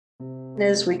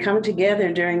As we come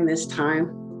together during this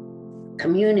time,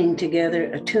 communing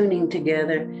together, attuning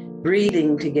together,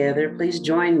 breathing together, please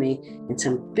join me in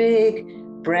some big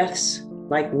breaths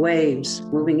like waves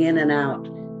moving in and out.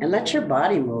 And let your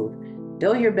body move.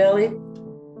 Fill your belly.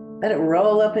 Let it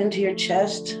roll up into your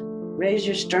chest. Raise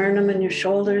your sternum and your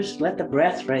shoulders. Let the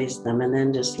breath raise them, and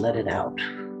then just let it out.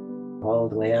 All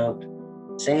the way out.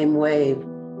 Same wave.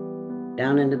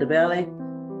 Down into the belly.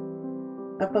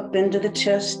 Up into the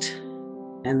chest.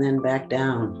 And then back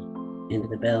down into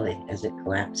the belly as it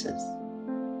collapses.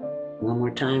 One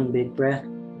more time, big breath.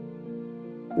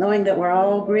 Knowing that we're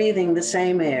all breathing the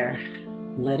same air.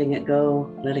 Letting it go,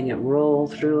 letting it roll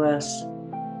through us.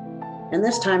 And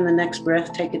this time, the next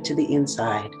breath, take it to the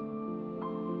inside.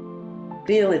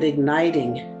 Feel it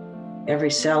igniting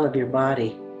every cell of your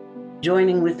body,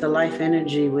 joining with the life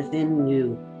energy within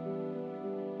you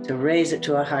to raise it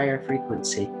to a higher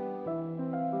frequency.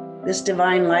 This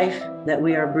divine life that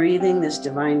we are breathing, this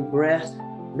divine breath,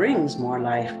 brings more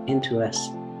life into us.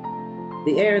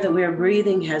 The air that we are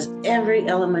breathing has every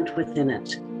element within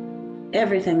it,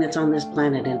 everything that's on this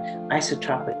planet in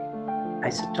isotopic,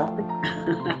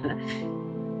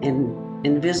 in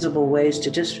invisible ways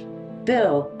to just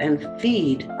fill and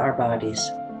feed our bodies.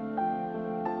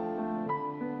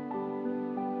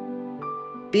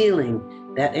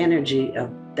 Feeling that energy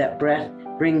of that breath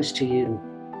brings to you.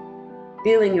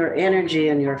 Feeling your energy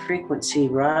and your frequency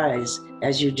rise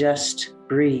as you just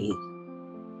breathe.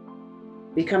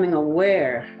 Becoming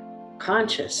aware,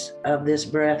 conscious of this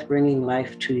breath bringing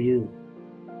life to you.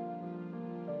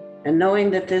 And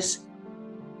knowing that this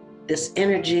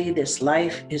energy, this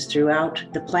life is throughout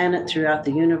the planet, throughout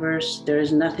the universe. There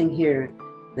is nothing here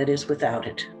that is without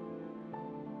it.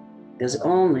 There's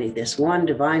only this one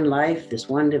divine life, this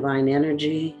one divine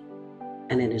energy,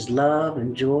 and it is love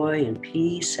and joy and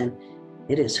peace, and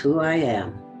it is who I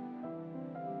am.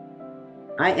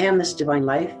 I am this divine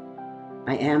life.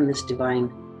 I am this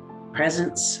divine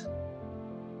presence.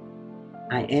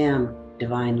 I am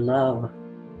divine love.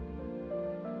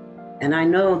 And I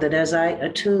know that as I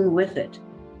attune with it,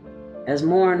 as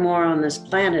more and more on this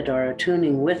planet are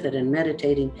attuning with it and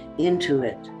meditating into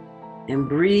it and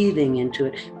breathing into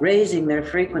it, raising their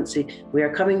frequency, we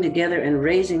are coming together and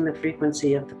raising the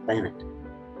frequency of the planet.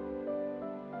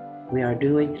 We are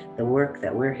doing the work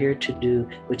that we're here to do,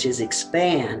 which is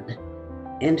expand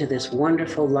into this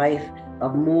wonderful life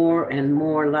of more and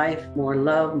more life, more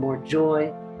love, more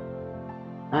joy.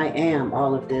 I am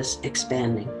all of this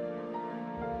expanding,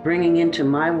 bringing into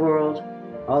my world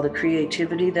all the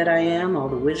creativity that I am, all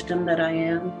the wisdom that I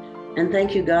am. And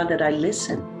thank you, God, that I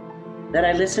listen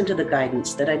to the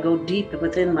guidance, that I go deep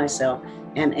within myself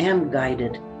and am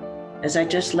guided as I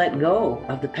just let go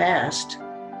of the past,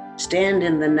 stand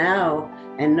in the now,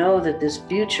 and know that this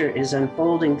future is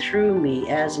unfolding through me,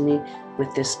 as me,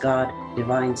 with this God,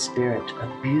 divine spirit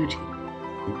of beauty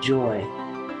and joy.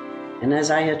 And as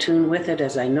I attune with it,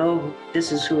 as I know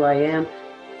this is who I am,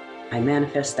 I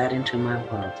manifest that into my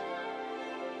world.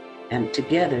 And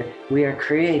together we are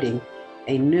creating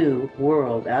a new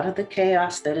world out of the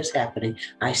chaos that is happening.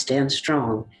 I stand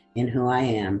strong in who I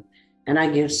am. And I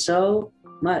give so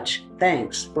much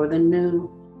thanks for the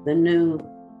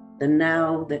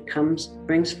now that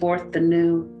brings forth the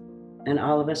new, and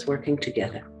all of us working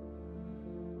together.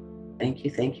 Thank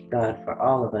you, God, for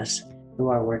all of us who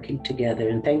are working together.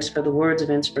 And thanks for the words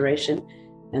of inspiration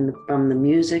and from the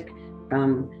music,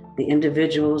 from the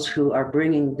individuals who are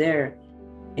bringing their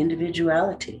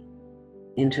individuality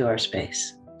into our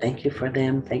space. Thank you for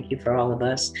them. Thank you for all of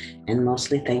us. And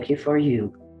mostly thank you for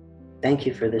you. Thank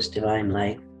you for this divine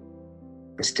life,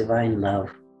 this divine love,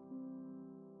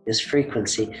 this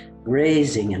frequency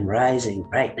raising and rising.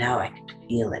 Right now, I can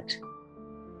feel it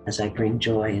as I bring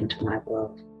joy into my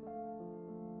world.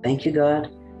 Thank you,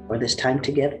 God, for this time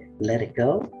together. Let it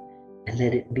go and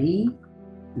let it be.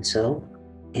 And so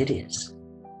it is.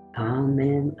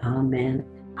 Amen, amen,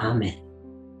 amen.